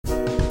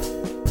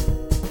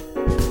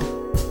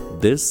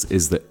This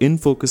is the In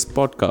Focus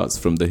podcast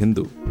from The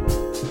Hindu.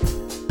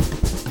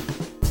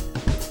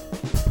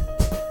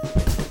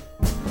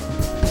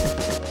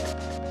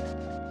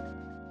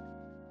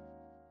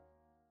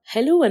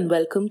 Hello and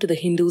welcome to the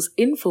Hindu's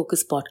In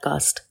Focus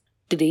podcast.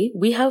 Today,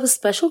 we have a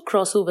special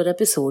crossover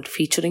episode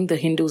featuring the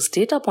Hindu's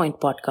Data Point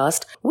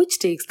podcast, which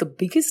takes the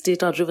biggest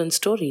data driven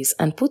stories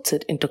and puts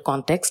it into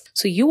context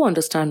so you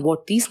understand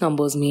what these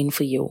numbers mean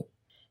for you.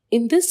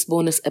 In this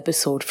bonus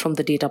episode from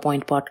the Data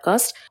Point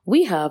podcast,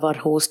 we have our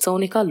host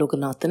Sonika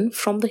Loganathan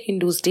from the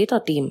Hindu's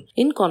data team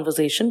in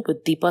conversation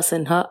with Deepa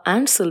Sinha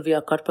and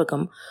Sylvia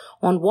Karpagam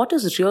on what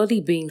is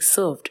really being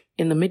served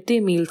in the midday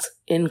meals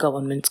in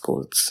government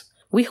schools.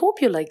 We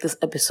hope you like this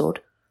episode.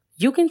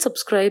 You can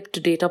subscribe to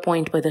Data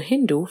Point by the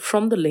Hindu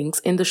from the links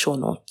in the show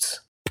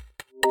notes.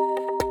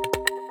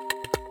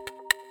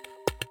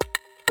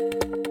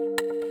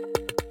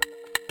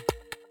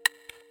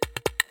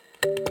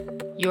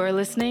 You're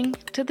listening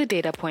to the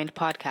Data Point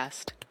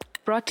podcast,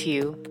 brought to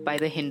you by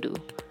The Hindu.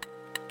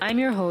 I'm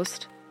your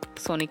host,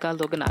 Sonika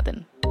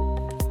Loganathan.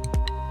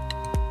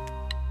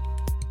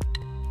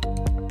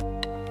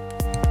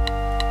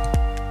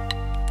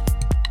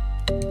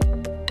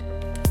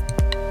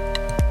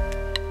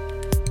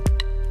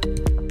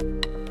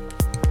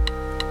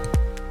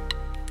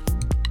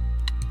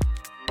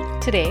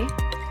 Today,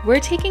 we're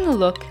taking a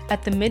look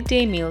at the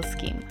midday meal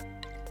scheme.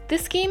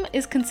 This scheme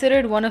is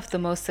considered one of the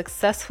most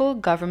successful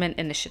government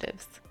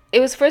initiatives. It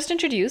was first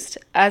introduced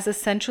as a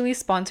centrally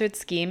sponsored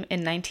scheme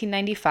in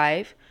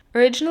 1995,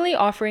 originally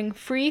offering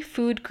free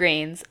food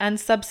grains and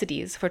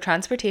subsidies for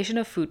transportation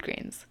of food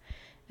grains.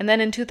 And then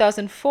in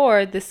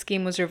 2004, this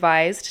scheme was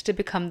revised to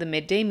become the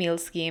midday meal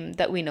scheme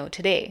that we know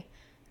today.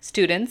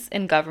 Students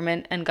in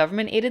government and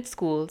government-aided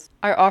schools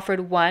are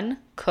offered one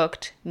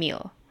cooked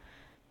meal.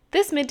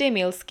 This midday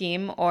meal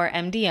scheme, or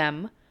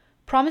MDM,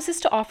 promises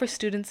to offer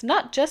students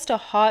not just a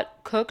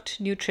hot, cooked,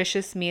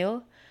 nutritious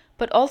meal,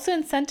 but also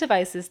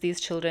incentivizes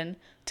these children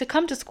to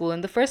come to school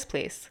in the first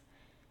place.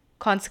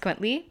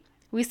 Consequently,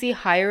 we see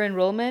higher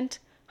enrollment,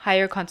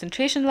 higher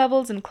concentration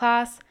levels in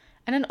class,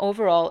 and an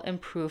overall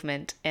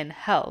improvement in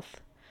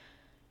health.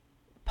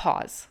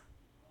 Pause.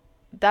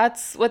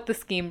 That's what the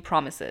scheme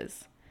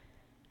promises.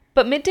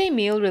 But midday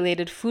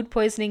meal-related food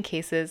poisoning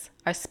cases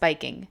are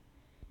spiking.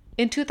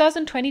 In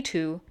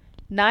 2022,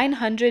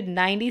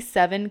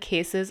 997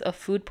 cases of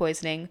food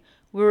poisoning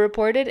were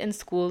reported in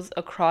schools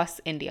across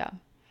India.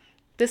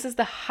 This is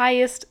the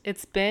highest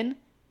it's been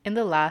in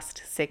the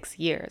last 6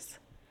 years.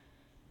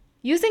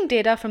 Using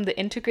data from the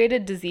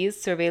Integrated Disease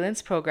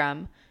Surveillance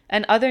Program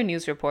and other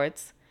news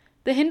reports,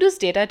 the Hindu's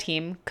data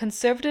team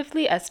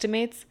conservatively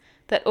estimates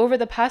that over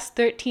the past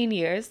 13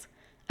 years,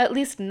 at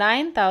least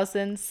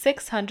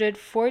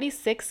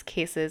 9,646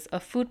 cases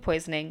of food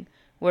poisoning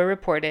were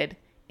reported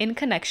in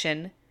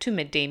connection to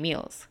midday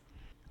meals.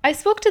 I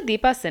spoke to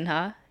Deepa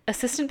Sinha,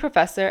 assistant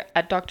professor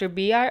at Dr.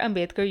 B.R.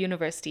 Ambedkar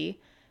University,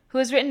 who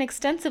has written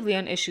extensively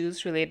on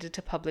issues related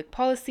to public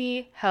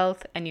policy,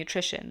 health, and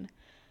nutrition.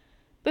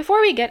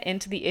 Before we get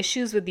into the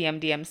issues with the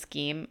MDM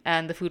scheme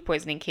and the food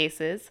poisoning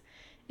cases,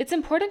 it's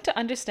important to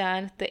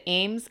understand the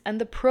aims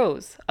and the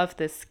pros of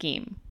this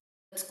scheme.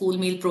 School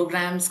meal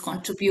programs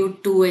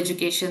contribute to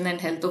education and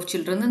health of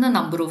children in a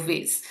number of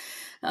ways.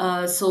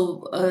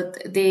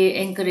 They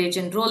encourage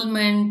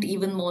enrollment,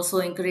 even more so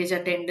encourage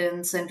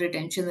attendance and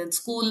retention in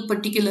school,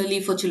 particularly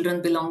for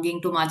children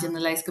belonging to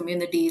marginalized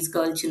communities,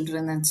 girl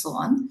children, and so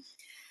on.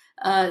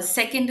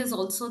 Second is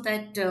also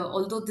that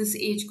although this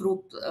age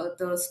group,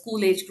 the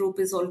school age group,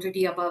 is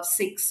already above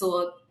 6,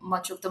 so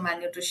much of the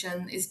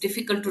malnutrition is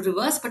difficult to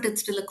reverse, but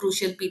it's still a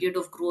crucial period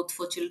of growth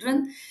for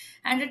children,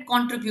 and it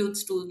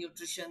contributes to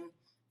nutrition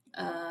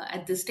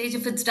at this stage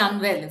if it's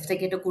done well, if they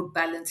get a good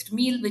balanced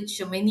meal,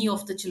 which many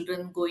of the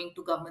children going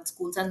to government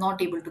schools are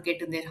not able to get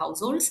in their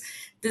households.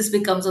 This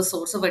becomes a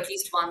source of at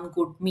least one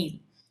good meal.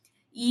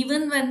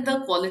 Even when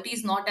the quality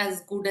is not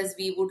as good as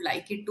we would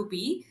like it to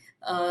be,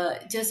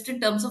 just in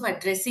terms of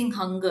addressing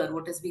hunger,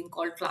 what has been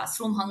called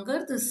classroom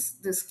hunger, this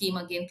scheme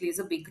again plays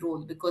a big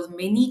role because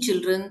many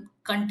children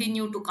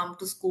continue to come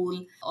to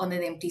school on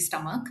an empty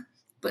stomach.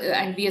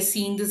 And we are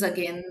seeing this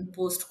again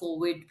post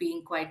COVID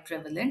being quite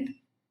prevalent.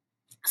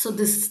 So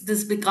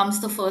this becomes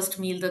the first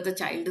meal that the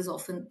child is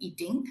often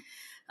eating,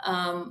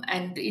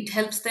 and it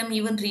helps them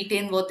even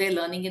retain what they're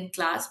learning in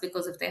class,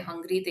 because if they're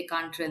hungry they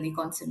can't really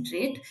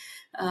concentrate,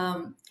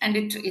 and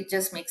it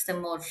just makes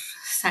them more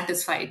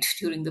satisfied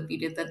during the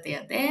period that they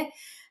are there.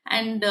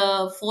 And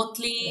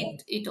fourthly,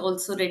 it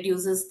also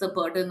reduces the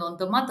burden on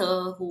the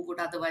mother who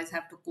would otherwise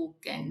have to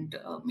cook and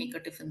make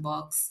a tiffin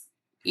box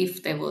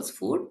if there was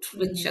food,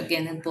 which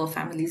again in poor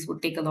families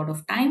would take a lot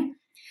of time.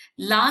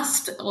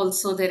 Last,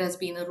 also, there has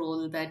been a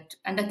role that,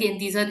 and again,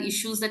 these are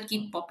issues that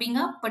keep popping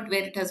up, but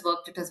where it has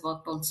worked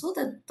also,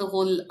 that the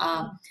whole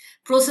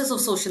process of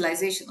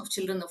socialization of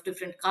children of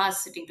different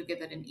castes sitting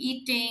together and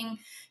eating,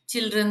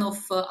 children of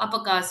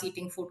upper castes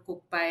eating food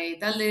cooked by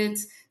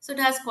Dalits. So it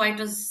has quite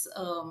a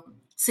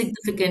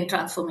significant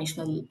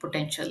transformational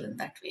potential in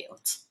that way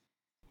also.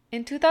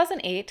 In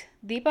 2008,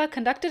 Deepa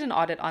conducted an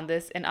audit on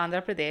this in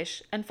Andhra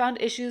Pradesh and found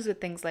issues with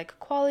things like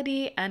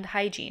quality and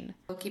hygiene.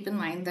 Keep in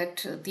mind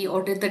that the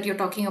audit that you're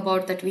talking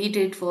about that we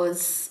did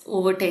was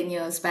over 10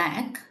 years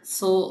back.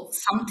 So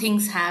some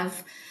things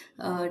have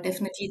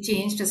definitely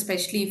changed,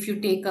 especially if you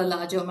take a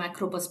larger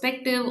macro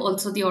perspective.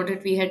 Also, the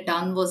audit we had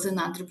done was in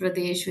Andhra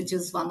Pradesh, which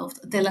is one of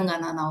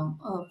Telangana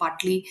now,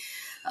 partly,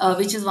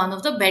 which is one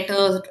of the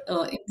better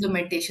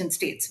implementation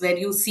states where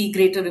you see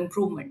greater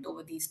improvement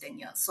over these 10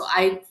 years. So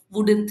I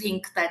wouldn't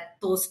think that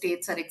those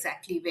states are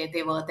exactly where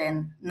they were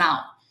then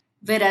now.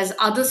 Whereas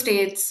other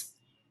states,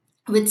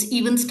 which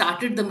even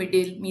started the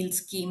midday meal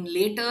scheme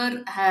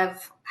later,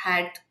 have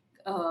had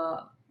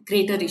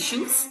greater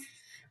issues.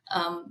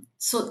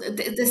 So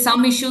there's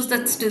some issues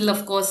that still,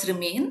 of course,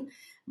 remain.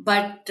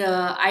 But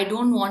I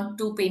don't want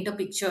to paint a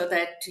picture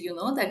that,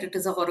 that it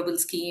is a horrible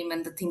scheme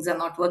and the things are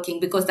not working,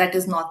 because that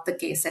is not the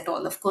case at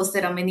all. Of course,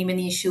 there are many,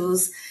 many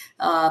issues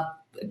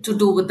to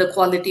do with the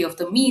quality of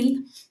the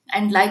meal.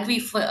 And like we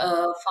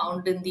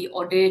found in the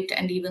audit,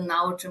 and even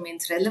now it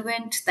remains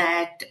relevant,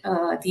 that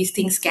these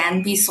things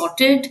can be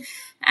sorted,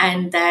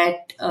 and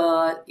that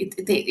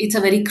it's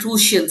a very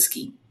crucial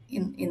scheme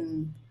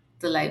in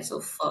the lives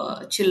of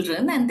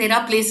children. And there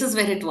are places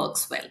where it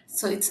works well.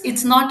 So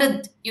it's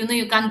not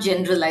you can't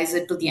generalize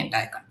it to the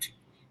entire country.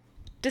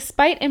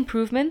 Despite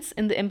improvements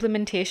in the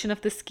implementation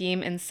of the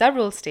scheme in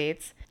several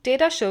states,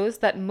 data shows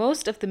that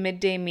most of the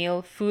midday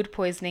meal food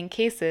poisoning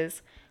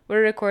cases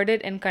were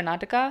recorded in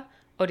Karnataka,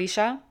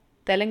 Odisha,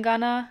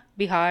 Telangana,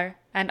 Bihar,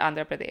 and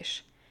Andhra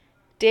Pradesh.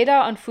 Data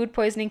on food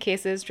poisoning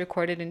cases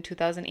recorded in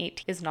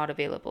 2008 is not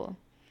available.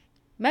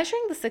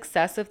 Measuring the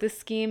success of this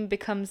scheme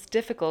becomes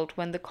difficult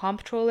when the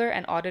Comptroller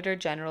and Auditor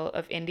General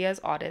of India's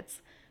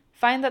audits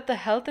find that the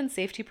health and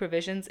safety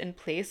provisions in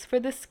place for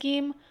this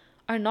scheme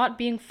are not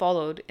being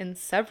followed in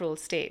several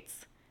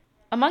states.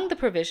 Among the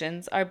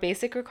provisions are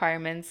basic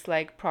requirements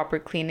like proper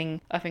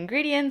cleaning of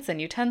ingredients and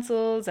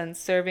utensils and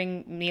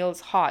serving meals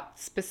hot,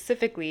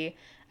 specifically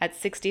at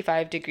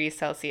 65 degrees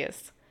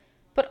Celsius,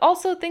 but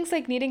also things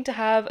like needing to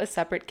have a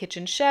separate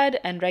kitchen shed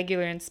and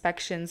regular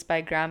inspections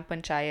by gram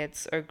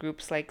panchayats or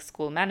groups like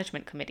school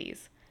management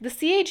committees. The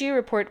CAG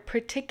report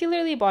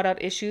particularly brought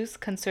out issues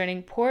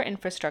concerning poor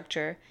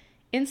infrastructure,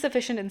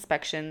 insufficient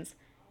inspections,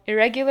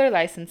 irregular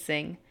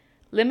licensing,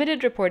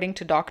 limited reporting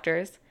to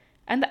doctors,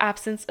 and the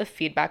absence of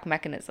feedback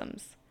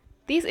mechanisms.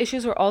 These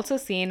issues were also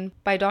seen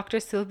by Dr.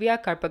 Sylvia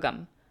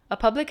Karpagam, a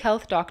public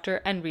health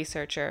doctor and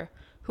researcher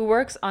who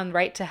works on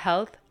right to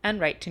health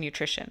and right to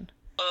nutrition.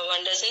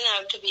 One doesn't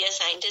have to be a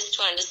scientist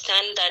to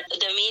understand that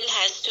the meal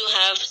has to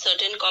have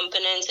certain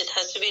components. It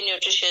has to be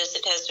nutritious,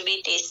 it has to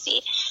be tasty,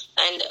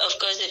 and of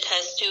course it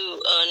has to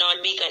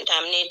not be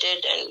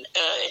contaminated, and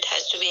it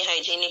has to be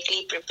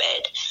hygienically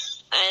prepared.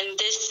 And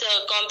this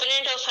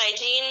component of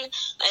hygiene,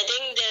 I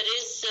think there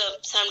is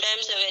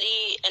sometimes a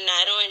very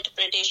narrow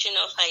interpretation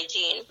of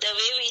hygiene. The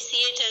way we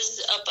see it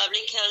as a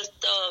public health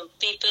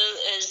people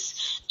is,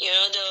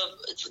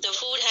 the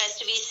food has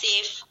to be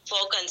safe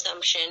for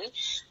consumption,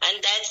 and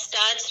that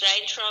starts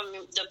right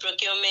from the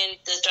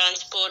procurement, the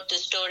transport, the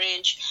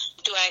storage,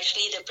 to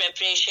actually the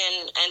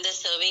preparation and the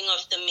serving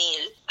of the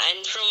meal.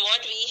 And from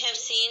what we have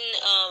seen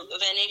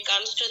when it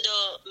comes to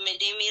the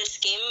midday meal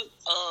scheme,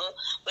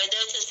 whether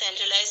it's a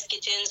centralized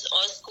kitchens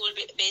or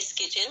school-based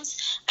kitchens,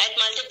 at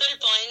multiple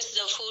points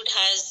the food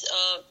has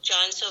a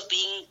chance of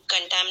being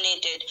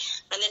contaminated.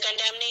 And the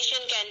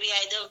contamination can be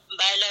either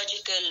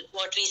biological,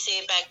 what we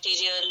say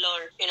bacterial,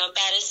 or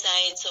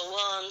parasites or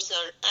worms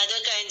or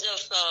other kinds of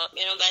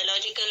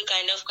biological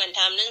kind of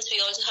contaminants. We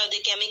also have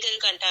the chemical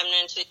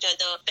contaminants, which are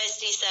the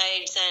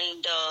pesticides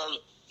and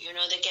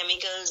the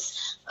chemicals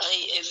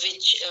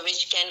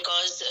which can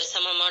cause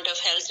some amount of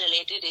health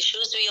related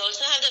issues. We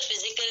also have the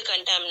physical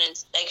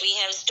contaminants, like we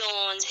have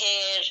stones,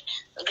 hair,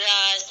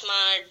 grass,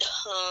 mud,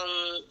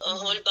 a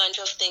whole bunch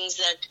of things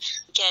that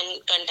can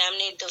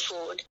contaminate the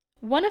food.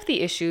 One of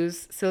the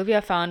issues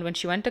Sylvia found when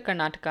she went to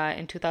Karnataka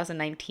in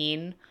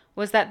 2019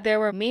 was that there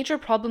were major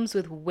problems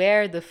with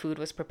where the food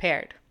was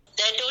prepared.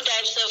 There are two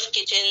types of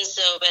kitchens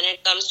when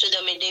it comes to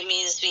the midday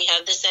meals. We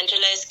have the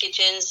centralized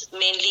kitchens,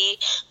 mainly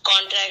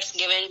contracts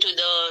given to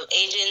the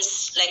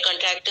agents like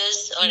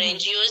contractors or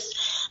NGOs,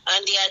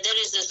 and the other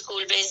is the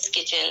school-based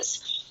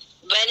kitchens.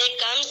 When it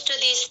comes to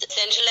these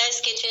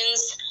centralized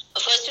kitchens,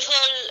 first of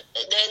all,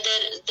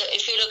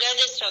 if you look at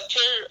the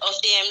structure of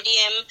the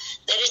MDM,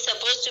 there is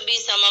supposed to be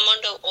some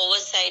amount of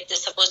oversight.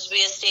 There's supposed to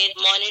be a state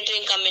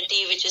monitoring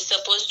committee which is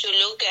supposed to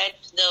look at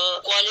the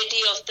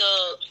quality of the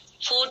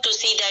food to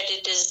see that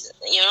it is,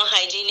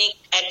 hygienic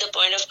at the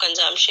point of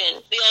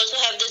consumption. We also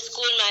have the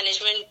school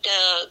management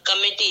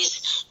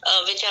committees,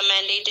 which are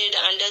mandated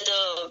under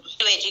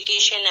the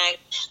Education Act,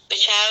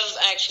 which have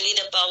actually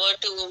the power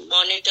to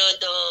monitor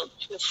the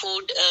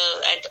food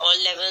at all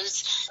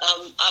levels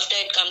after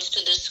it comes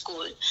to the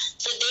school.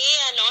 So they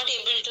are not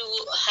able to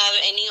have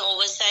any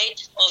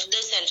oversight of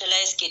the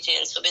centralized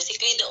kitchens. So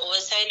basically the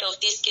oversight of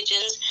these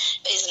kitchens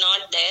is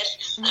not there.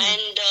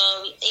 And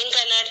in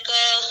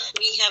Karnataka,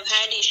 we have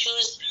had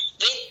issues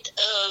with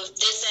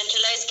the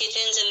centralized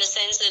kitchens, in the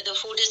sense that the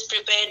food is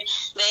prepared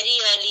very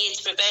early.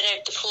 It's prepared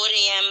at 4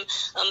 a.m.,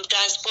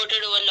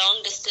 transported over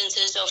long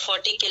distances of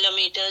 40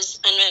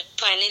 kilometers, and when it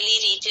finally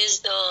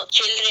reaches the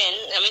children,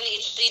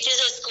 it reaches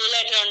a school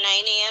at around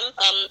 9 a.m.,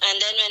 and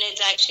then when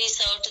it's actually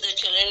served to the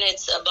children,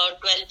 it's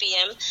about 12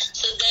 p.m.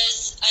 So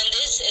this,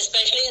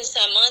 especially in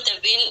summer, there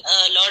have been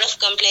a lot of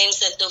complaints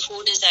that the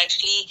food is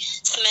actually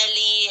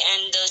smelly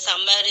and the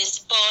sambar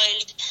is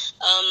spoiled.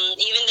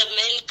 Even the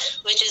milk,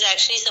 which is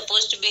actually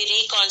supposed to be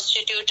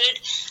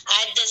reconstituted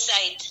at the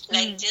site,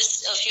 like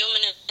just a few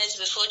minutes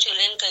before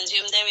children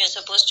consume them, you're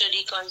supposed to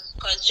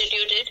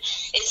reconstitute it.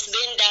 It's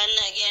been done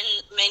again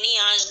many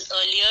hours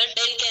earlier.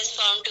 Milk is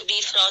found to be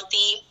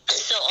frothy.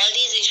 So all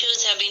these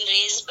issues have been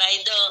raised by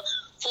the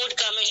Food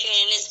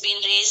Commission. It's been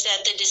raised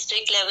at the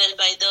district level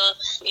by the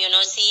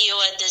CEO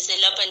at the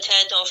Zilla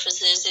Panchayat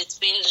offices. It's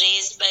been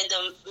raised by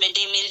the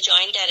Midday Meal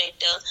Joint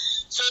Director.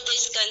 So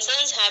these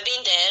concerns have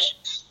been there.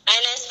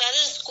 And as far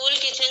as school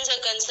kitchens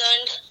are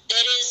concerned,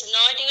 there is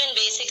not even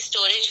basic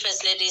storage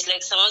facilities.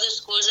 Like some of the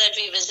schools that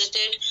we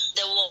visited,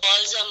 the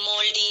walls are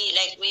moldy.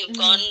 Like we've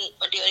gone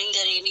during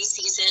the rainy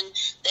season,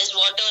 there's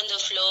water on the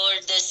floor,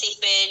 there's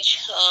seepage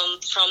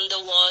from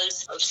the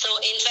walls. So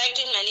in fact,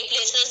 in many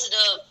places,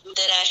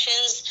 the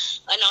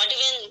rations are not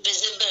even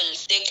visible.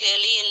 They're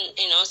clearly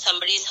in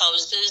somebody's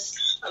houses.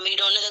 We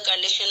don't know the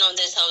condition of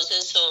these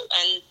houses,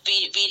 and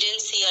we didn't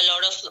see a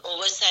lot of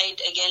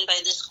oversight again by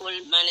the school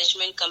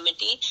management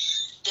committee.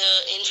 The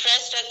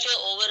infrastructure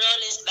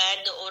overall is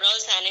bad. The overall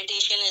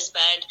sanitation is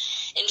bad.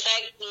 In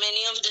fact,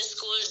 many of the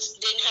schools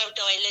didn't have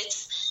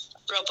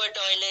proper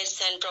toilets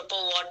and proper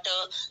water.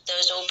 There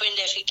was open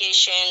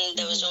defecation.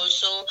 There was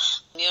also,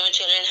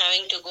 children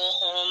having to go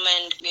home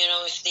and,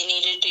 if they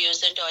needed to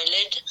use the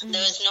toilet.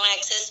 There was no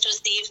access to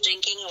safe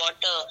drinking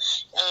water.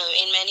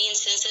 In many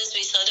instances,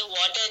 we saw the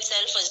water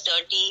itself was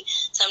dirty.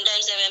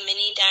 Sometimes there were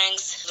mini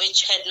tanks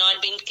which had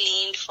not been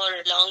cleaned for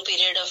a long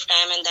period of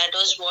time, and that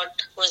was what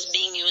was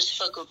being used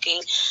for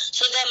cooking.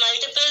 So there are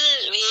multiple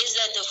ways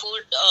that the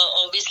food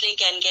obviously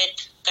can get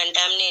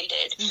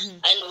contaminated.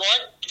 And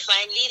what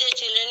finally the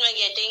children were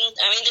getting,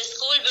 the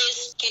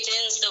school-based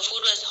kitchens, the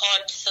food was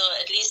hot, so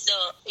at least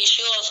the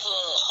issue of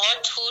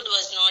hot food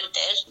was not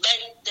there.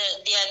 But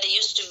we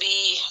used to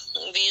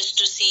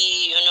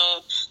see,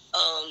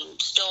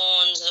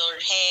 stones or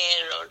hair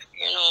or,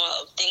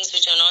 things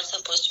which are not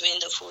supposed to be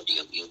in the food.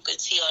 You could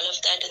see all of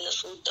that in the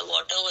food. The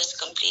water was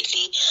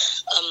completely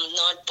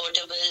not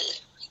potable,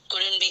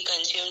 couldn't be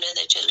consumed by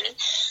the children.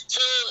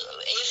 So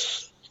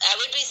I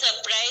would be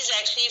surprised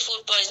actually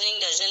food poisoning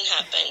doesn't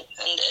happen,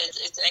 and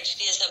it's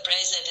actually a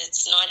surprise that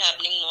it's not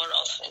happening more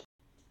often.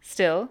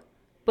 Still,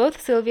 both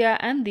Sylvia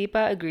and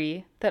Deepa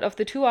agree that of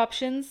the two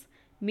options,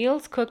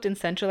 meals cooked in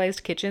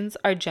centralized kitchens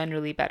are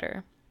generally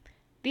better.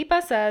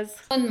 Deepa says,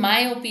 in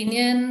my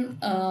opinion,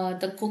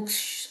 the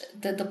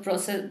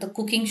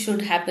cooking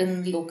should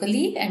happen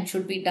locally and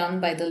should be done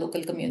by the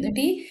local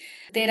community.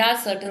 There are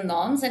certain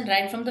norms, and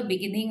right from the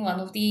beginning, one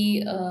of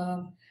the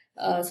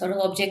sort of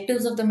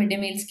objectives of the midday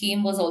meal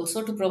scheme was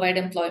also to provide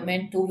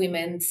employment to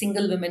women,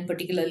 single women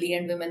particularly,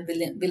 and women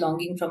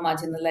belonging from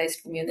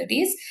marginalized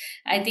communities.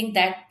 I think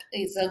that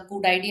is a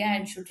good idea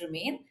and should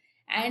remain.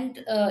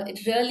 And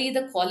it really,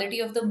 the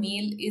quality of the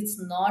meal is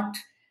not,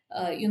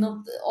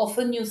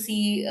 often you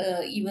see,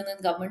 even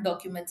in government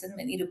documents and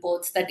many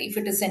reports, that if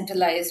it is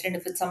centralized and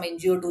if it's some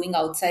NGO doing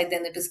outside,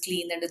 then it is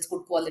clean and it's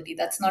good quality.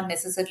 That's not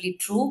necessarily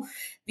true.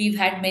 We've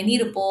had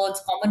many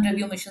reports, common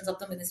review missions of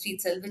the ministry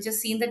itself, which has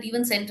seen that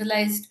even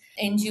centralized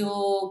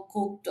NGO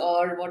cooked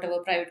or whatever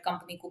private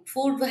company cooked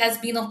food has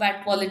been of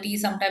bad quality,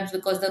 sometimes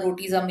because the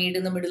rotis are made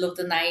in the middle of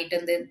the night,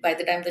 and then by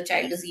the time the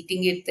child is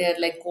eating it, they're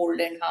like cold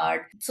and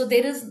hard. So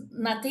there is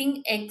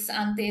nothing ex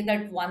ante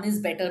that one is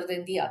better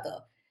than the other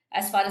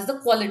as far as the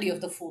quality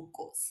of the food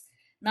goes.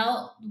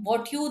 Now,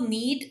 what you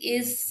need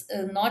is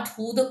not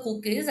who the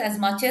cook is, as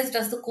much as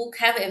does the cook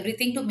have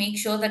everything to make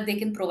sure that they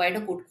can provide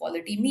a good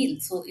quality meal.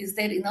 So, is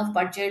there enough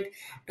budget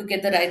to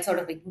get the right sort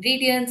of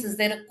ingredients? Is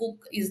there a cook?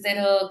 Is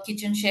there a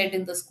kitchen shed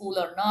in the school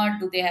or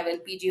not? Do they have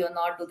LPG or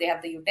not? Do they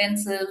have the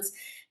utensils?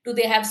 Do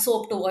they have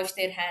soap to wash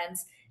their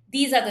hands?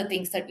 These are the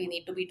things that we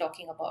need to be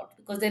talking about,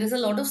 because there is a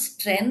lot of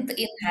strength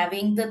in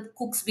having the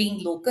cooks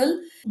being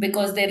local,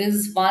 because there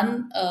is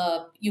one,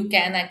 you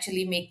can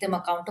actually make them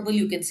accountable.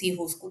 You can see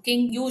who's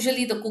cooking.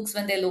 Usually the cooks,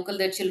 when they're local,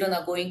 their children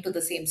are going to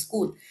the same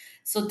school,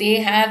 so they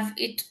have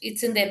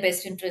it's in their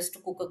best interest to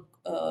cook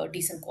a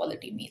decent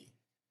quality meal.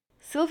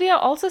 Sylvia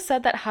also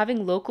said that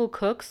having local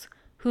cooks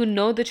who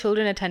know the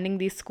children attending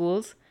these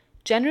schools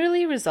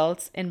generally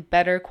results in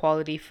better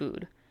quality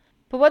food.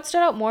 But what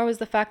stood out more was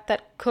the fact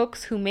that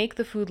cooks who make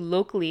the food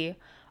locally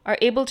are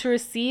able to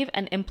receive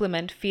and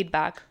implement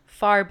feedback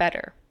far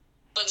better.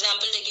 For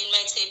example, the kid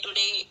might say,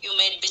 today you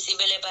made bisi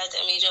bele baat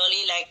and we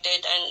really liked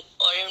it,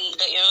 or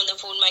the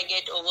food might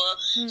get over.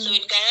 So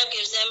it kind of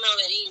gives them a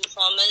very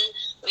informal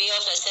way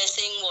of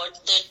assessing what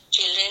the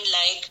children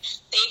like.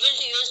 They're able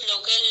to use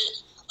local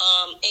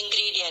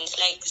ingredients,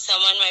 like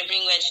someone might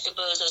bring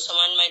vegetables or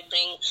someone might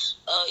bring,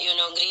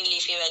 green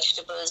leafy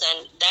vegetables,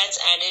 and that's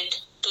added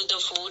to the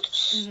food.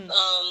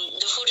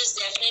 The food is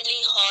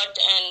definitely hot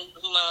and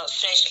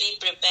freshly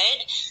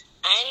prepared.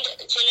 And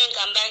children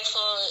come back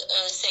for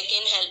a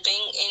second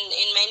helping.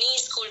 In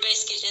many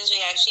school-based kitchens, we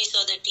actually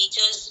saw the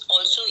teachers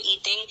also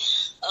eating,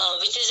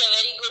 which is a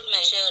very good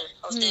measure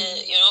of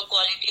the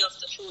quality of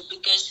the food.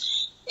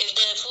 Because if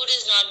the food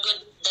is not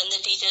good, then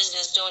the teachers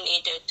just don't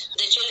eat it.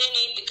 The children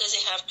eat because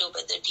they have to,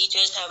 but the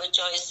teachers have a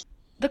choice.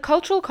 The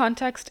cultural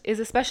context is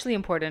especially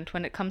important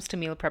when it comes to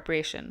meal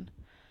preparation.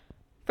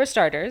 For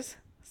starters,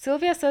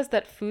 Sylvia says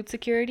that food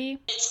security,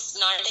 it's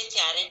not a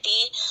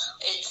charity.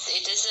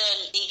 It is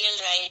a legal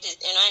right,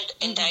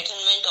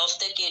 entitlement of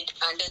the kid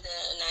under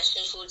the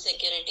National Food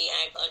Security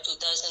Act of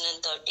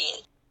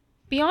 2013.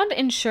 beyond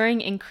ensuring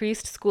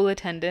increased school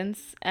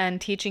attendance and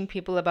teaching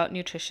people about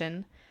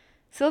nutrition,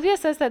 Sylvia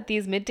says that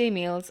these midday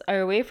meals are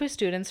a way for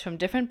students from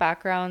different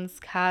backgrounds,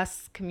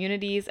 castes,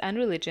 communities, and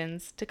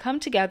religions to come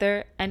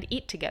together and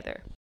eat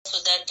together. So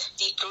that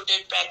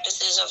deep-rooted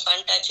practices of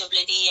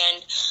untouchability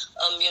and,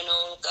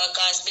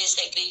 caste-based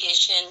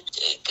segregation,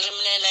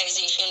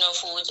 criminalization of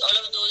foods, all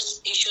of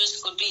those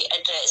issues could be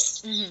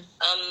addressed.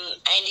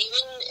 And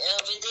even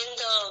within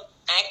the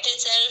act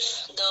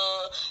itself,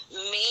 the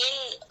main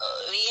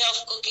way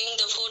of cooking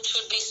the food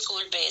should be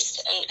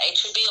school-based, and it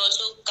should be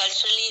also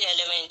culturally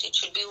relevant. It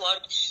should be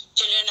what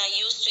children are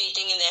used to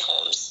eating in their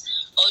homes.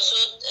 Also,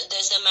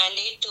 there's a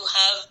mandate to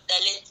have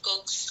Dalit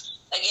cooks,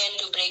 again,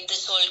 to break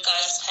this whole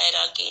caste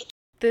hierarchy.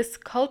 This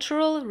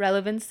cultural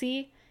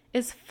relevancy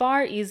is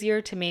far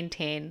easier to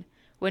maintain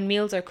when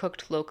meals are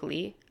cooked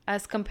locally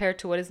as compared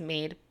to what is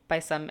made by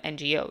some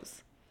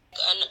NGOs.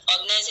 An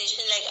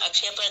organization like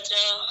Akshaya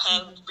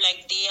Patra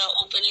they are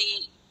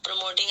openly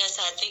promoting a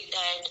sattvic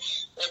diet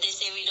where they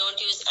say we don't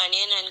use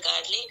onion and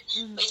garlic,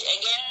 which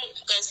again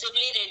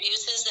considerably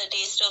reduces the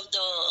taste of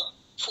the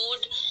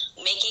food,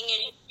 making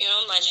it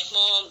much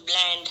more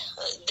bland.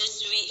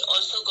 This we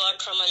also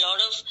got from a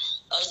lot of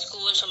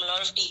schools, from a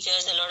lot of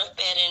teachers, a lot of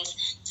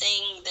parents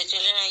saying the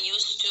children are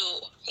used to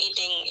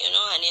eating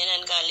onion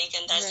and garlic,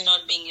 and that's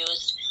not being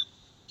used.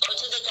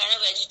 Also, the kind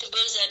of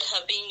vegetables that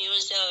have been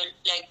used are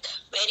like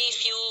very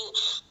few,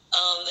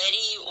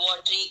 very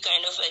watery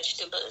kind of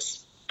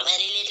vegetables.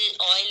 Very little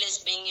oil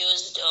is being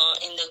used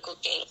in the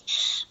cooking,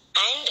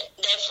 and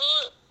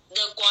therefore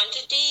the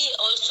quantity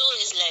also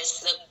is less.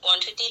 The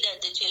quantity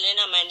that the children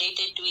are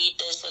mandated to eat,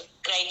 there's a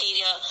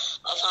criteria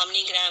of how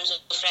many grams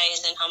of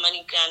rice and how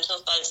many grams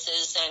of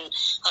pulses and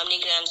how many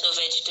grams of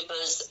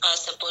vegetables are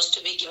supposed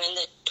to be given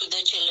to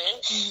the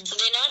children. So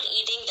they're not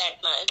eating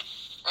that much.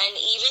 And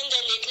even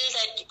the little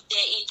that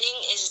they're eating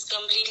is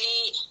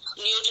completely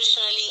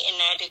nutritionally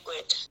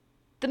inadequate.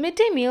 The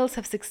midday meals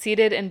have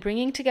succeeded in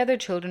bringing together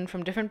children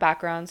from different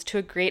backgrounds to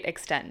a great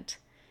extent.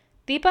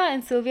 Deepa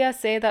and Sylvia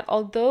say that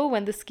although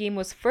when the scheme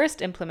was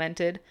first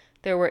implemented,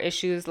 there were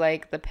issues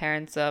like the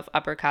parents of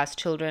upper caste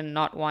children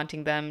not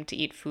wanting them to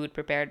eat food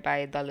prepared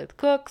by Dalit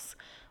cooks,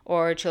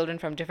 or children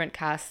from different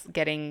castes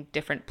getting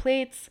different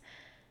plates,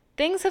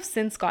 things have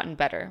since gotten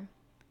better.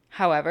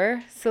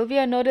 However,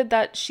 Sylvia noted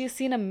that she's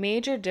seen a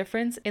major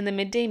difference in the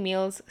midday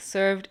meals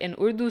served in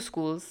Urdu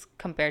schools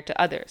compared to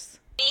others.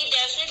 We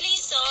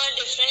definitely saw a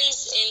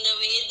difference in the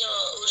way the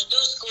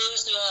Urdu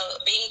schools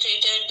were being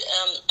treated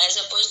as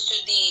opposed to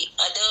the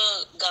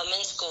other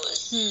government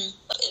schools.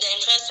 The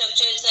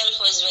infrastructure itself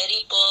was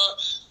very poor.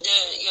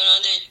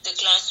 The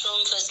classroom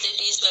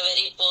facilities were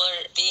very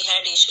poor. They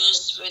had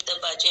issues with the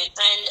budget.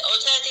 And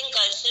also I think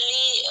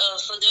culturally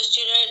for those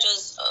children, it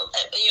was,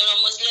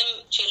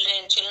 Muslim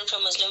children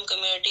from Muslim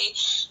community,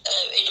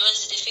 it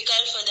was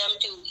difficult for them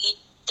to eat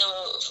the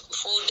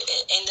food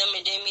in the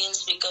midday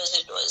meals because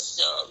it was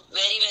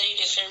very, very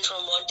different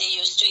from what they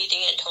used to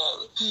eating at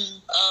home.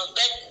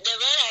 But there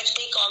were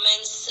actually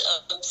comments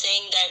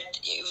saying that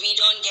we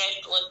don't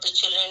get what the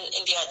children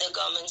in the other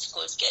government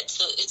schools get.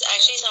 So it's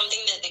actually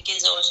something that the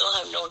kids also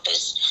have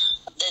noticed,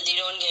 that they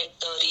don't get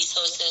the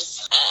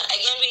resources.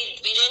 Again, we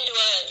didn't do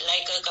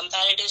a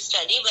comparative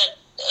study, but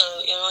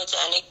it's an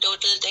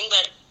anecdotal thing,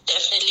 but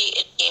definitely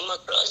it came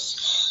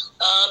across.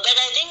 But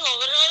I think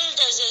overall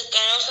there's a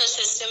kind of a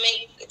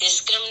systemic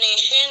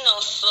discrimination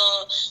of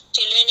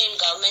children in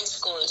government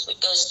schools,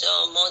 because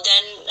more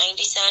than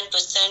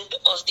 97%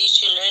 of these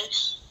children,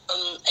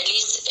 at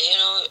least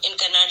in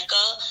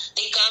Karnataka,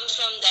 they come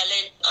from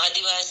Dalit,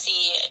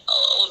 Adivasi,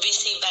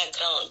 OBC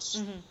backgrounds.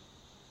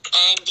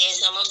 And they're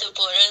some of the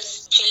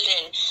poorest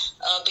children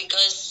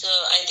because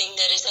I think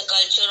there is a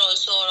culture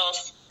also of,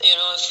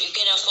 if you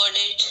can afford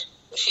it,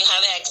 if you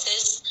have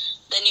access,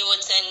 then you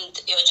would send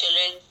your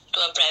children to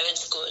a private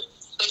school,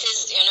 which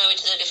is,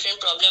 which is a different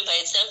problem by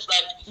itself.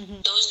 But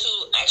those who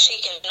actually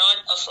cannot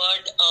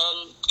afford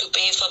to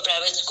pay for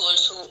private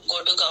schools, who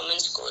go to government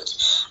schools.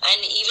 And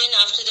even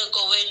after the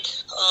COVID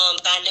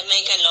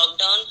pandemic and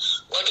lockdown,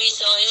 what we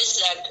saw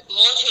is that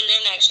more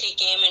children actually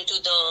came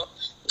into the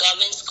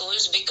government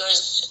schools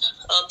because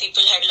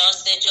people had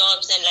lost their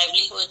jobs and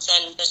livelihoods,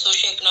 and the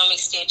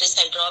socioeconomic status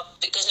had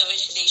dropped, because of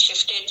which they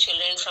shifted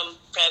children from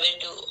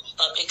private to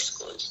public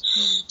schools.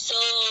 So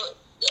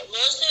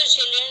most of the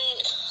children,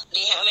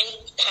 they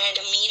haven't had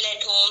a meal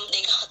at home.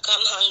 They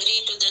come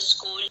hungry to the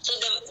school. So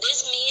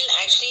this meal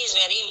actually is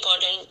very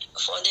important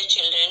for the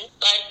children.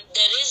 But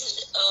there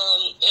is,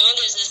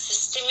 there's a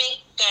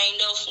systemic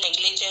kind of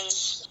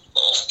negligence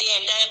of the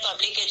entire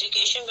public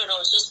education, but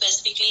also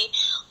specifically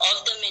of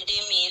the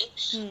midday meal.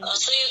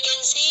 So you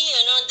can see,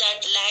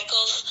 that lack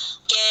of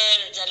care,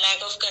 the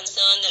lack of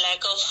concern, the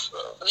lack of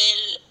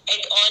will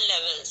at all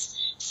levels.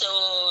 So,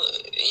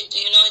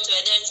 it's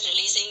whether it's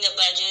releasing the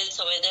budgets,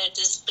 or whether it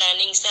is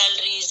planning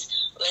salaries,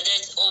 whether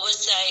it's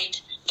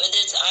oversight, whether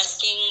it's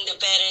asking the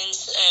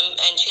parents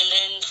and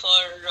children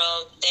for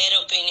their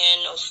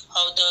opinion of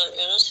how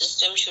the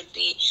system should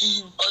be.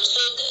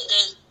 Also,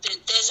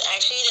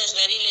 there's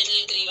very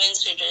little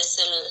grievance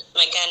redressal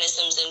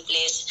mechanisms in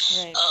place.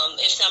 Right.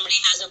 If somebody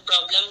has a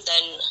problem,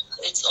 then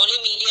it's only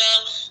media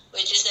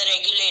which is the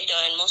regulator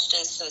in most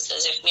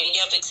instances. If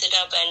media picks it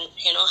up and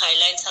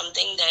highlights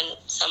something, then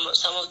some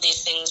of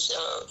these things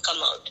come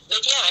out.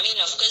 But yeah,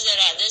 of course there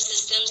are other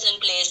systems in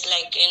place.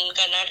 Like in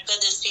Karnataka,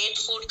 the State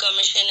Food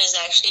Commission is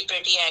actually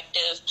pretty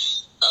active.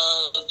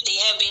 They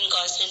have been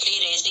constantly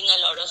raising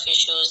a lot of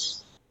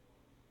issues.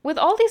 With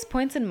all these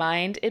points in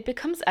mind, it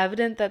becomes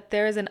evident that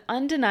there is an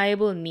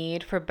undeniable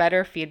need for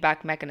better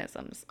feedback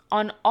mechanisms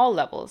on all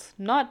levels,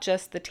 not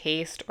just the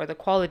taste or the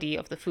quality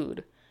of the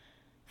food.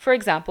 For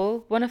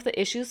example, one of the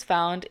issues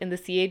found in the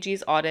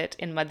CAG's audit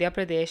in Madhya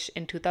Pradesh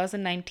in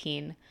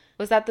 2019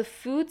 was that the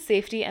Food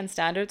Safety and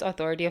Standards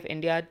Authority of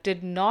India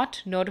did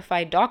not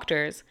notify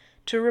doctors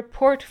to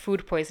report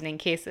food poisoning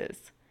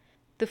cases.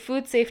 The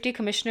Food Safety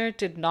Commissioner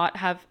did not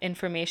have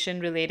information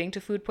relating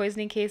to food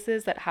poisoning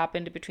cases that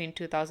happened between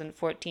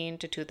 2014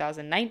 to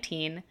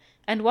 2019,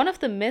 and one of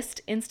the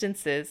missed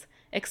instances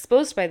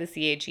exposed by the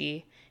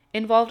CAG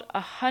involved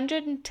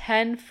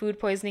 110 food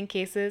poisoning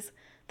cases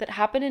that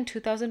happened in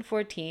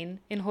 2014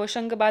 in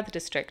Hoshangabad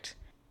district.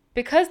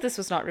 Because this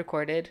was not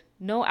recorded,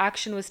 no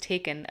action was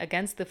taken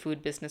against the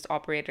food business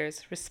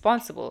operators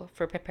responsible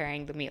for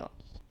preparing the meal.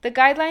 The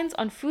guidelines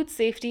on food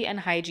safety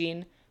and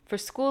hygiene for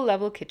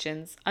school-level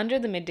kitchens under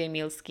the midday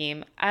meal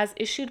scheme, as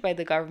issued by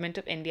the Government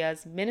of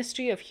India's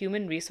Ministry of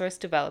Human Resource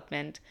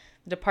Development,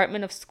 the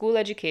Department of School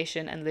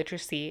Education and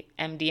Literacy,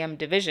 MDM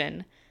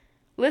Division,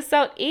 lists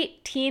out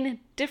 18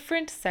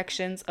 different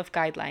sections of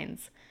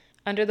guidelines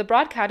under the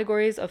broad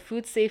categories of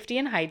food safety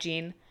and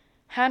hygiene,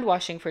 hand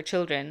washing for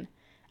children,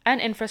 and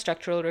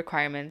infrastructural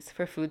requirements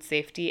for food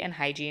safety and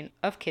hygiene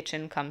of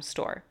kitchen cum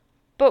store.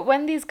 But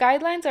when these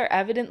guidelines are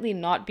evidently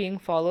not being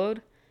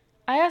followed,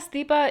 I asked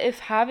Deepa if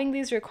having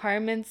these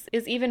requirements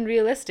is even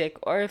realistic,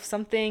 or if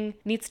something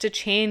needs to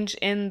change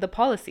in the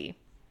policy.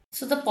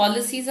 So the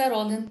policies are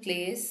all in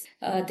place.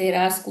 There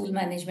are school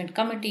management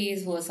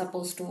committees who are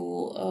supposed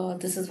to,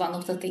 this is one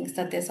of the things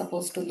that they're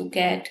supposed to look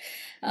at.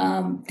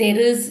 There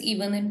is,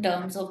 even in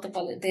terms of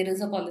there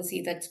is a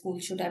policy that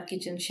schools should have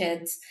kitchen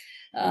sheds,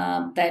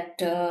 that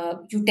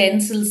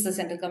utensils the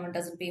central government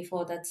doesn't pay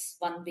for. That's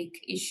one big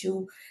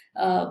issue.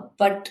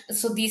 But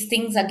so these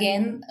things,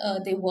 again,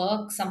 they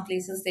work some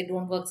places, they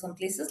don't work some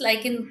places,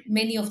 like in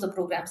many of the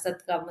programs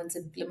that governments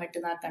implement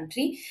in our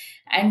country.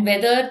 And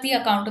whether the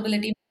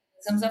accountability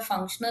mechanisms are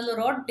functional or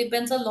not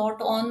depends a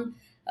lot on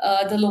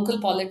the local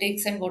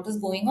politics and what is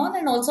going on,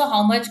 and also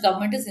how much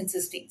government is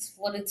insisting.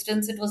 For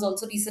instance, it was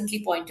also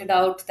recently pointed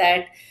out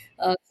that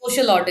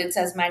social audits,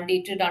 as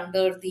mandated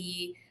under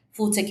the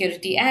Food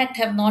Security Act,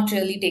 have not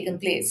really taken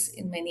place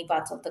in many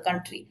parts of the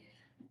country.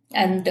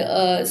 And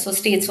so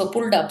states were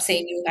pulled up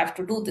saying you have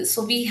to do this.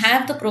 So we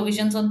have the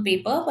provisions on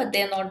paper, but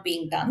they're not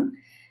being done.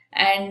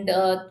 And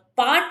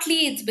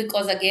partly it's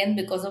because, again,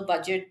 because of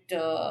budget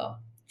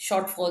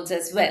shortfalls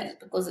as well.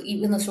 Because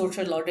even a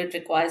social audit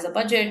requires a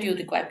budget, you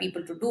require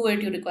people to do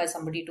it, you require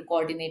somebody to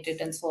coordinate it,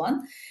 and so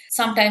on.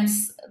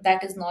 Sometimes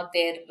that is not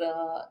there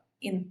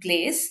in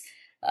place.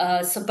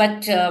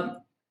 But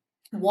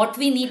what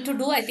we need to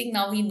do, I think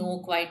now we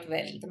know quite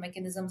well. The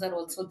mechanisms are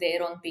also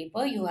there on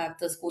paper. You have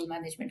the school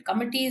management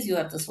committees, you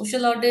have the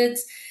social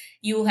audits,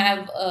 you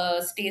have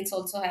states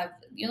also have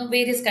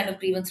various kind of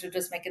grievance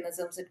redress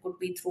mechanisms. It could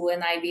be through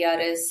an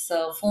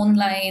IVRS phone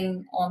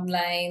line,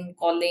 online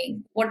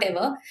calling,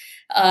 whatever.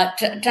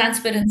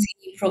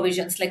 Transparency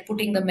provisions like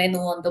putting the menu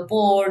on the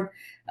board,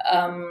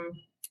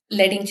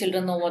 letting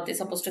children know what they're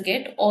supposed to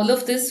get. All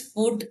of this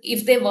would,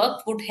 if they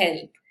work, would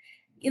help.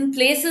 In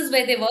places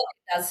where they work,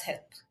 it does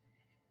help.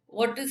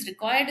 What is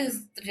required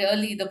is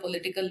really the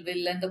political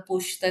will and the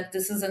push that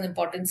this is an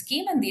important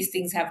scheme and these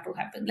things have to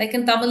happen. Like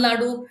in Tamil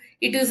Nadu,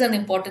 it is an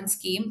important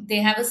scheme. They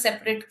have a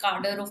separate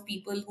cadre of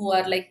people who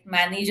are like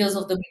managers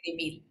of the midday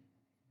meal,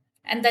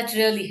 and that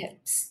really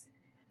helps.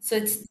 So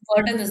it's, the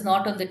burden is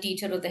not on the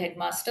teacher or the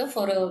headmaster.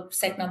 For a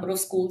set number of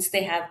schools,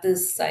 they have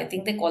this, I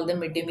think they call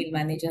them midday meal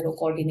manager or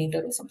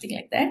coordinator or something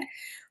like that,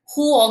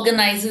 who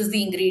organizes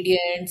the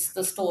ingredients,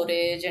 the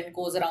storage, and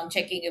goes around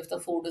checking if the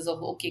food is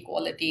of okay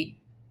quality.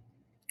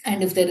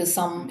 And if there is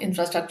some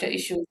infrastructure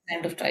issue,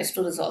 kind of tries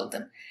to resolve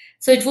them.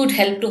 So it would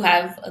help to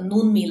have a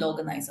noon meal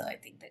organizer, I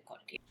think they call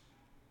it.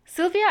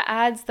 Sylvia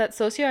adds that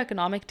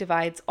socioeconomic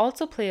divides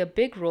also play a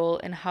big role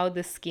in how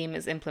this scheme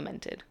is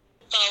implemented.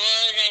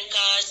 Power and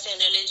caste and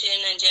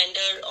religion and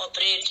gender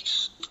operate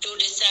to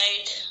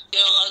decide,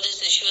 how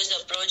this issue is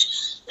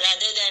approached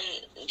rather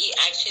than the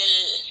actual,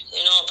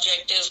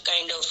 objective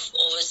kind of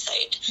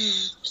oversight.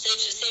 So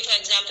if, say, for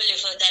example,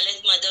 if a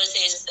Dalit mother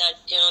says that,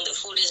 the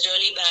food is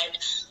really bad,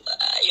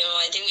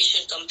 I think we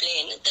should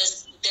complain.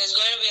 There's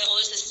going to be a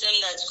whole system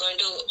that's going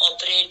to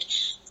operate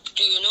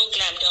to,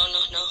 clamp down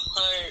on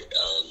her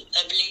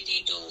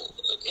ability to,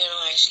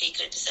 actually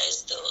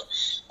criticize the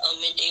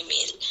midday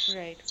meal.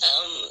 Right.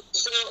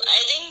 So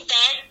I think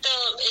that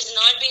is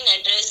not being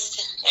addressed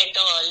at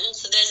all.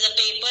 So there's a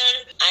paper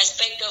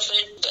aspect of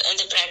it and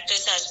the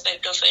practice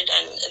aspect of it,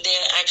 and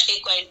they're actually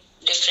quite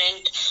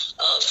different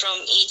from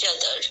each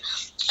other.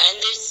 And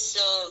this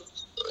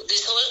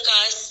whole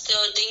caste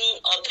thing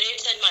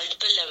operates at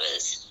multiple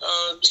levels.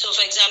 So,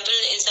 for example,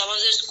 in some of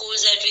the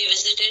schools that we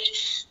visited,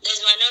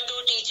 there's one or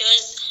two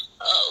teachers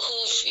who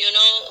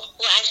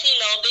are actually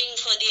lobbying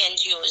for the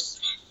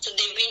NGOs. So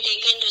they've been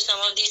taken to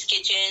some of these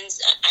kitchens.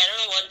 I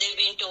don't know what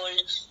they've been told.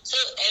 So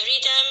every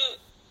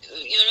time,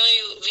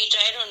 we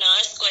try to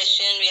ask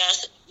question, we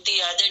ask the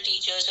other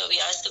teachers, or we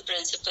ask the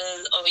principal,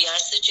 or we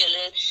ask the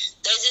children.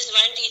 There's this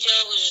one teacher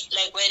who's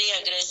like very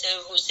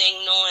aggressive, who's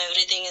saying, no,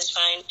 everything is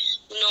fine.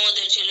 No,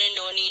 the children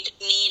don't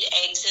need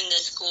eggs in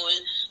the school.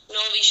 No,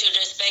 we should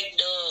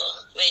respect the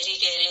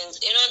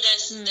vegetarians.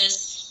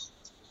 There's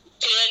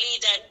clearly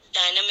that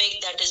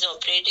dynamic that is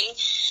operating.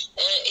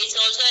 It's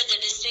also at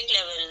the district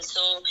level.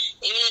 So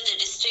even if the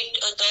district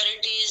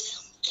authorities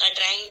are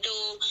trying to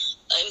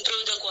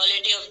improve the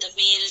quality of the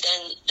meal,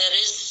 then there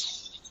is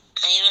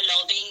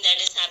lobbying that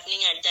is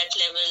happening at that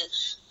level.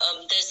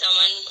 There's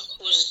someone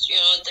who's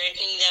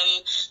threatening them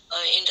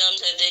in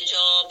terms of their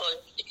job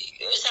or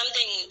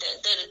something.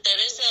 There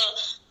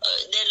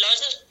are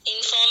lots of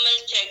informal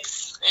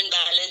checks and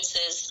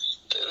balances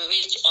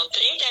which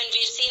operate, and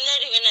we've seen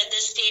that even at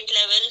the state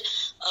level,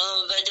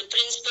 where the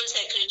principal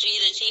secretary,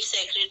 the chief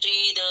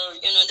secretary,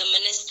 the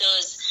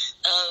ministers,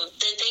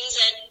 the things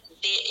that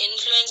they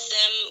influence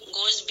them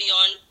goes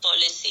beyond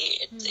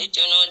policy.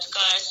 It's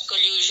caste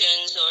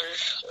collusions or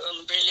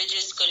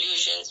religious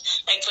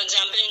collusions. Like, for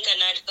example, in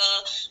Karnataka,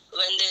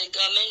 when the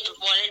government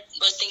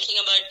was thinking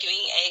about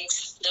giving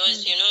eggs, there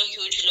was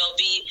huge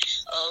lobby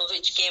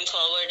which came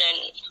forward,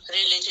 and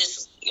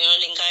religious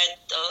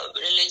Linkayat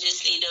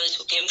religious leaders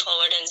who came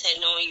forward and said,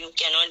 no, you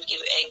cannot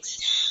give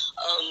eggs.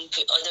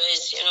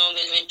 Otherwise,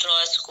 we'll withdraw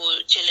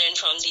children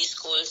from these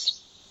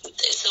schools.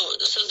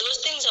 So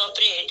those things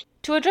operate.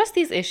 To address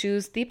these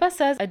issues, Deepa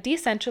says a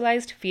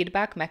decentralized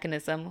feedback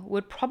mechanism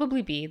would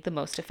probably be the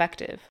most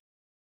effective.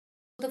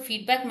 The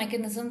feedback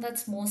mechanism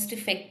that's most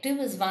effective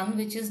is one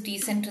which is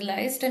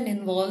decentralized and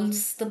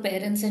involves the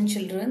parents and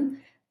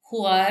children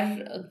who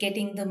are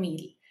getting the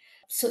meal.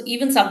 So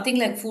even something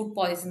like food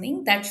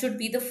poisoning, that should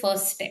be the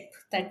first step,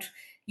 that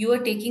you are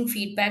taking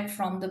feedback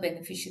from the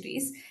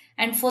beneficiaries.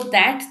 And for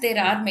that, there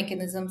are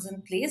mechanisms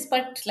in place,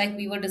 but like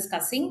we were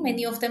discussing,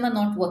 many of them are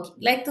not working.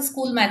 Like the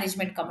school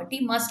management committee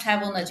must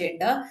have on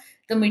agenda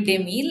the midday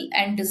meal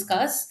and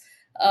discuss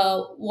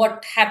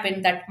what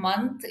happened that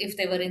month, if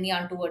there were any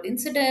untoward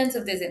incidents,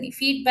 if there's any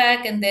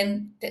feedback, and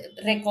then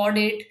record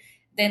it.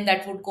 Then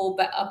that would go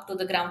back up to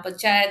the gram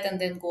panchayat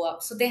and then go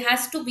up. So there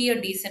has to be a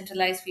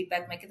decentralized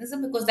feedback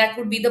mechanism, because that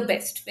would be the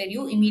best, where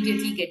you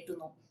immediately get to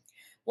know.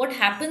 What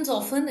happens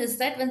often is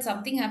that when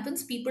something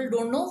happens, people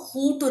don't know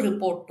who to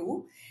report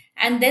to,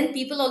 and then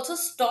people also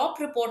stop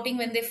reporting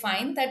when they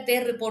find that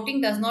their reporting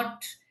does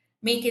not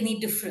make any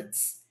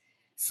difference.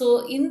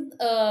 So in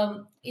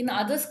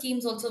other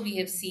schemes also, we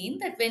have seen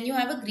that when you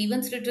have a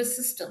grievance redress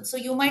system, so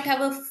you might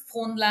have a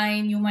phone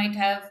line, you might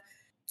have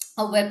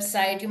a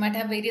website, you might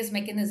have various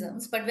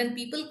mechanisms, but when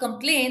people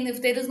complain,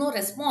 if there is no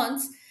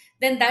response,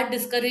 then that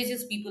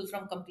discourages people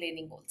from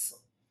complaining also.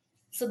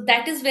 So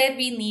that is where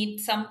we need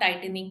some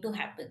tightening to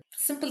happen.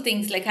 Simple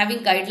things like having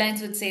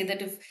guidelines which say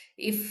that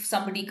if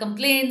somebody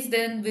complains,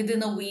 then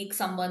within a week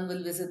someone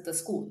will visit the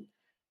school,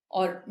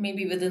 or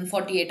maybe within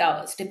 48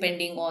 hours,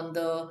 depending on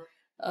the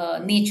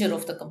nature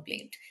of the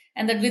complaint.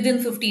 And that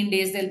within 15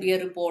 days there'll be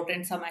a report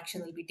and some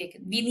action will be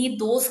taken. We need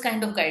those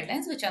kind of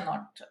guidelines, which are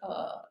not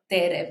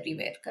there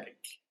everywhere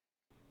currently.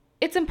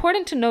 It's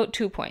important to note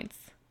 2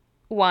 points.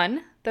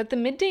 1, that the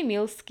midday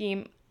meal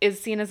scheme is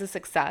seen as a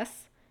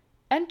success,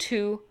 and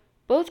 2,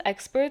 both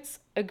experts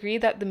agree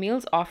that the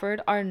meals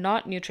offered are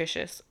not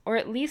nutritious, or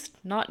at least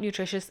not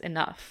nutritious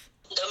enough.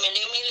 The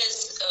midday meal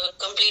is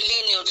completely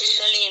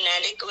nutritionally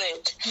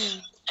inadequate,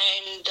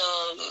 and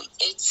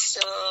it's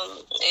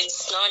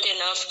not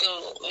enough to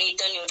meet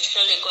the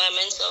nutritional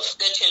requirements of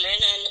the children.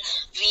 And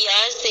we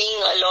are seeing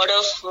a lot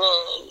of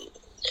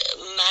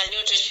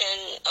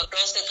malnutrition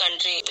across the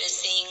country. We're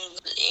seeing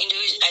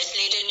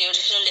isolated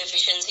nutritional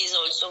deficiencies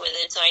also, whether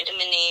it's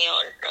vitamin A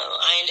or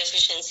iron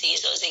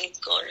deficiencies or zinc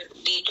or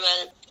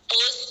B12.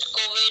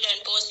 Post-COVID and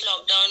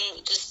post-lockdown,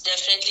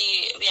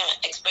 we are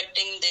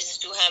expecting this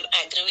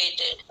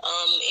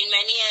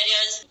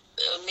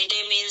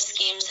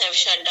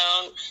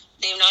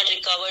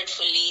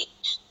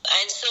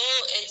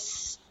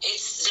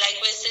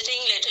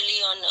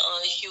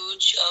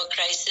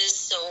crisis.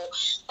 So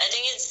I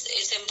think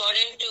it's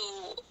important to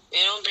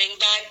bring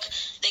back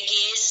the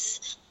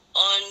gaze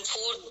on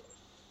food,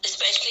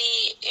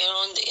 especially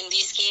in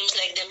these schemes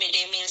like the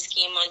midday meal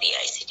scheme or the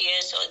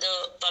ICTS or the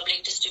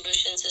public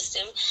distribution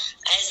system,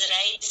 as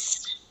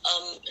rights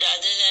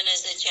rather than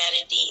as a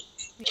charity.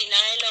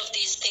 Denial of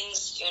these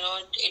things,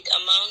 it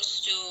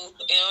amounts to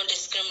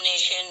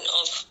discrimination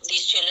of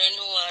these children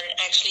who are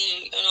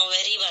actually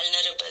very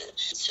vulnerable.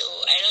 So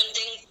I don't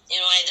think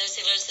either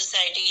civil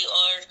society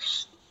or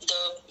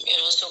the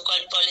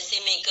so-called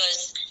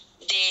policymakers,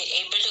 they're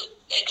able to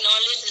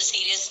acknowledge the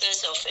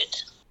seriousness of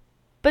it.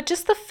 But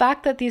just the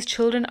fact that these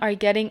children are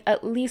getting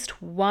at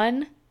least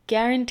one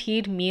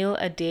guaranteed meal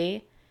a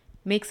day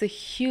makes a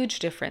huge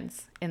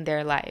difference in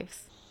their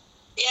lives.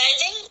 Yeah, I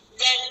think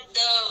that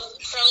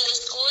from the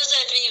schools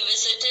that we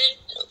visited,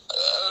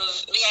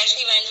 we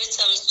actually went with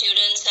some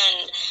students,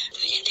 and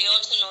they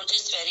also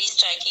noticed very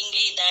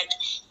strikingly that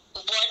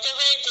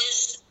whatever it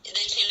is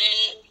the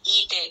children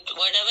eat it,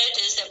 whatever it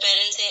is the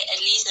parents say, at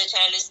least the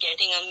child is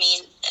getting a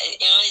meal.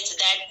 It's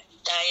that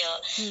dire.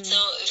 So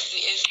if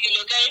you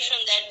look at it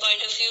from that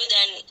point of view,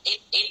 then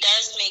it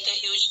does make a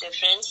huge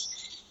difference.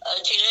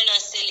 Children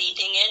are still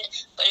eating it,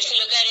 but if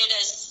you look at it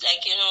as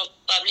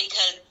public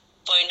health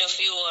point of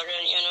view or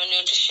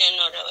nutrition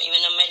or even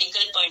a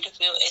medical point of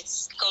view,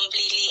 it's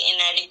completely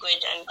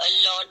inadequate, and a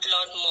lot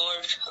more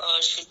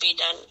should be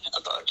done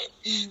about it.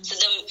 So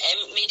the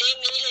midday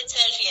meal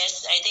itself,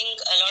 yes, I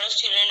think a lot of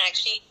children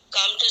actually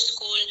come to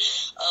school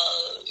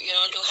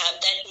to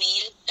have that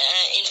meal.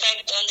 In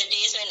fact, on the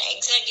days when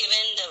eggs are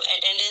given, the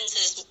attendance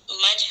is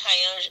much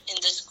higher in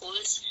the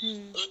schools.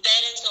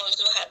 Parents are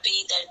also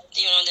happy that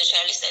the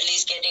child is at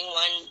least getting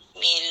one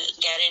meal,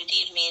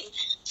 guaranteed meal.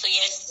 So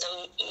yes,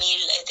 the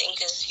meal, I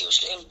think, is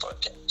hugely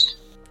important.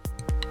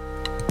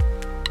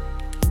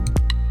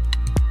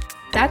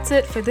 That's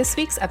it for this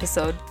week's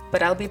episode,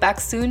 but I'll be back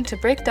soon to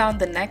break down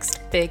the next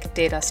big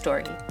data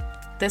story.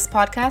 This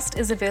podcast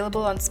is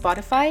available on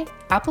Spotify,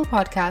 Apple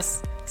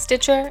Podcasts,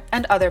 Stitcher,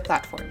 and other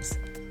platforms.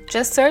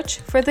 Just search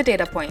for The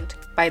Data Point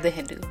by The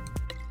Hindu.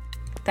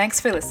 Thanks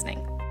for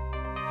listening.